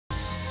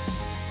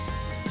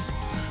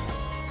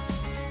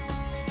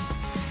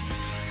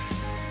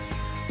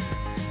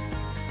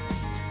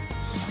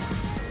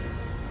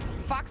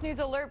Fox News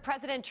alert: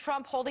 President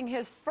Trump holding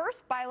his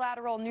first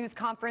bilateral news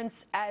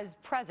conference as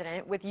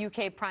president with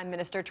UK Prime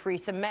Minister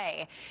Theresa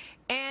May.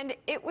 And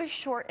it was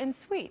short and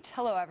sweet.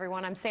 Hello,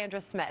 everyone. I'm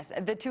Sandra Smith.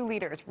 The two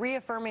leaders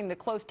reaffirming the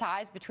close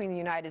ties between the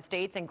United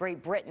States and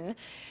Great Britain.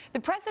 The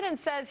president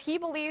says he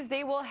believes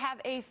they will have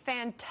a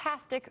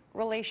fantastic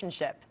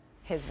relationship.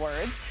 His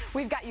words.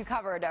 We've got you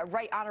covered.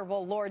 Right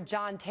Honourable Lord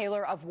John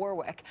Taylor of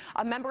Warwick,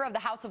 a member of the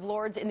House of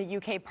Lords in the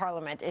UK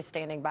Parliament, is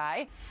standing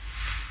by.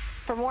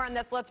 For more on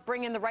this, let's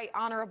bring in the Right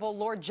Honourable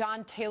Lord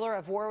John Taylor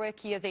of Warwick.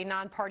 He is a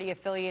non-party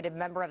affiliated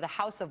member of the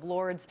House of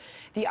Lords,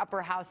 the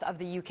upper house of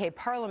the UK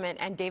Parliament,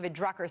 and David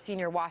Drucker,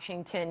 senior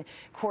Washington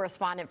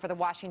correspondent for the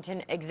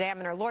Washington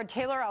Examiner. Lord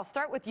Taylor, I'll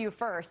start with you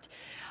first.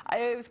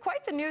 It was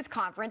quite the news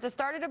conference. It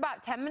started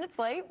about 10 minutes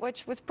late,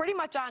 which was pretty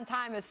much on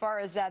time as far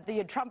as that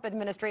the Trump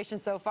administration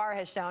so far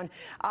has shown.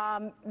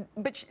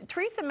 But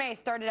Theresa May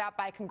started out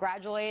by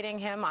congratulating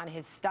him on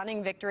his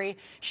stunning victory.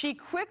 She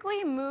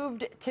quickly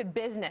moved to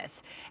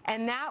business,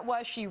 and that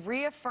was she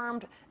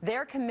reaffirmed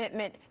their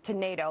commitment to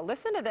NATO.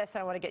 Listen to this,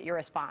 and I want to get your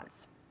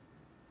response.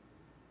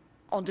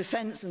 On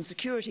defence and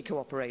security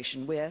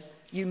cooperation, we're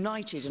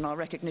united in our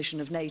recognition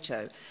of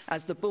NATO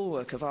as the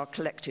bulwark of our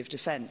collective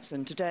defence.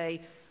 And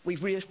today,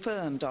 we've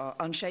reaffirmed our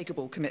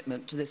unshakable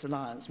commitment to this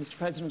alliance. Mr.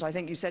 President, I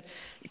think you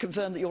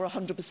confirmed that you're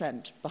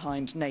 100%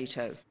 behind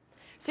NATO.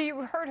 So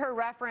you heard her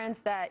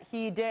reference that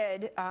he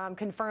did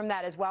confirm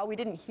that as well. We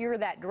didn't hear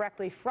that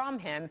directly from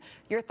him.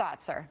 Your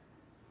thoughts, sir?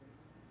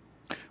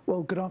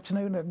 Well, good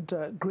afternoon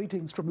and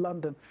greetings from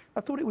London.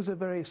 I thought it was a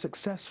very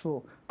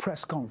successful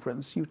press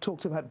conference. You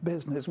talked about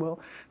business. Well,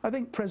 I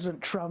think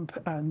President Trump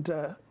and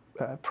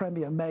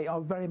Premier May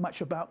are very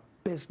much about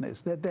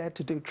business. They're there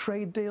to do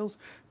trade deals.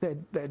 They're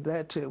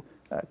there to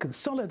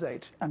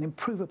consolidate and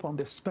improve upon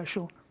this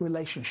special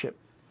relationship.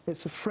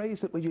 It's a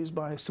phrase that was used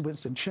by Sir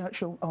Winston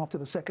Churchill after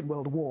the Second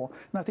World War,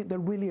 and I think there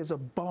really is a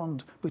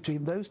bond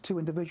between those two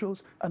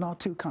individuals and our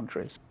two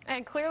countries.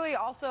 And clearly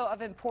also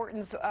of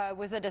importance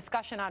was a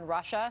discussion on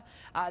Russia.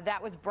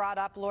 That was brought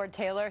up, Lord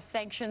Taylor.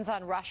 Sanctions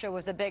on Russia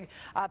was a big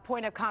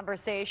point of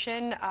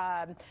conversation.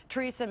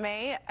 Theresa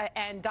May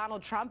and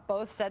Donald Trump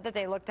both said that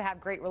they look to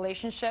have great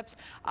relationships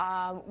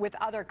with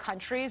other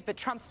countries, but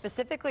Trump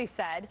specifically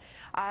said,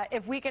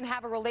 if we can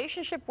have a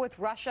relationship with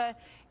Russia,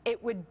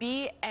 it would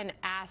be an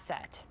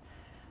asset.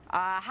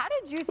 How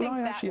did you think that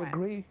went? I actually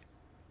agree.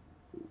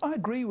 I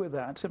agree with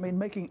that. I mean,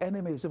 making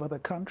enemies of other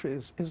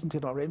countries isn't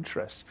in our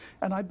interests.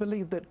 And I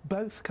believe that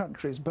both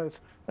countries,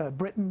 both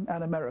Britain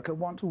and America,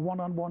 want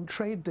one-on-one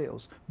trade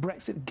deals.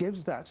 Brexit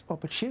gives that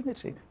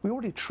opportunity. We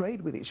already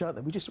trade with each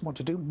other. We just want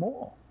to do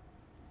more.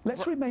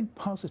 Let's remain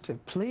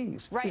positive,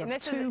 please. Right, we have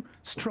two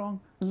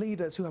strong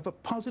leaders who have a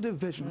positive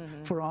vision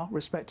for our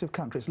respective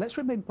countries. Let's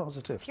remain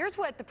positive. Here's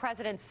what the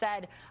president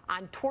said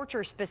on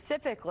torture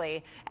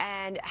specifically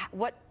and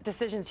what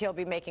decisions he'll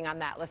be making on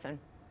that. Listen.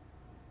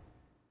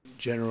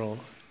 General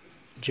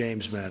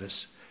James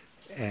Mattis,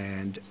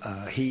 and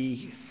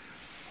he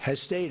has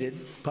stated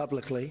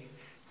publicly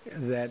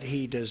that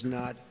he does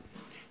not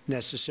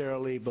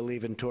necessarily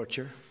believe in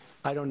torture.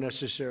 I don't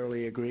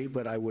necessarily agree,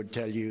 but I would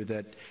tell you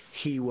that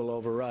he will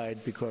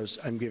override because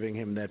I'm giving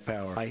him that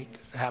power. I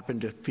happen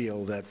to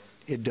feel that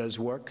it does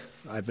work.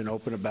 I've been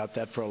open about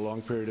that for a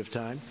long period of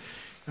time,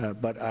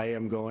 but I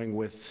am going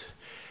with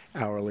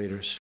our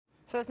leaders.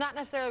 So it's not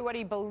necessarily what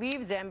he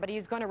believes in, but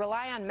he's going to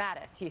rely on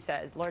Mattis, he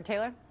says. Lord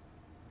Taylor?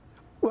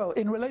 Well,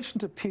 in relation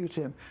to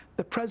Putin,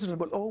 the president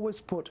will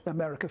always put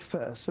America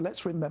first. So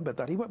let's remember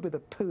that. He won't be the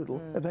poodle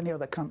of any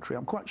other country.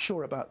 I'm quite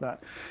sure about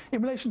that.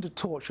 In relation to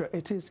torture,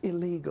 it is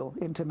illegal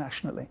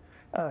internationally.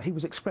 He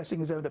was expressing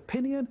his own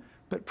opinion,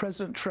 but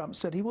President Trump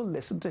said he will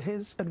listen to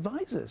his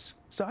advisors.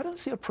 So I don't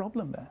see a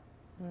problem there.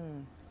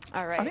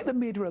 All right. I think the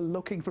media are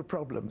looking for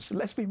problems.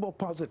 Let's be more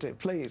positive,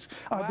 please.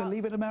 I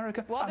believe in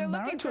America. Well, they're I'm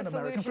looking married to an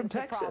American from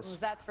Texas. Problems,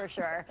 that's for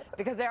sure,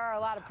 because there are a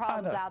lot of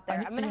problems out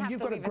there. I'm going to have to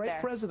leave it there. You've got a great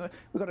president.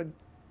 We've got a...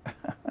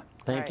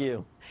 Thank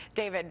you.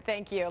 David,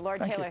 thank you.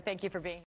 Lord Taylor, thank you for being here.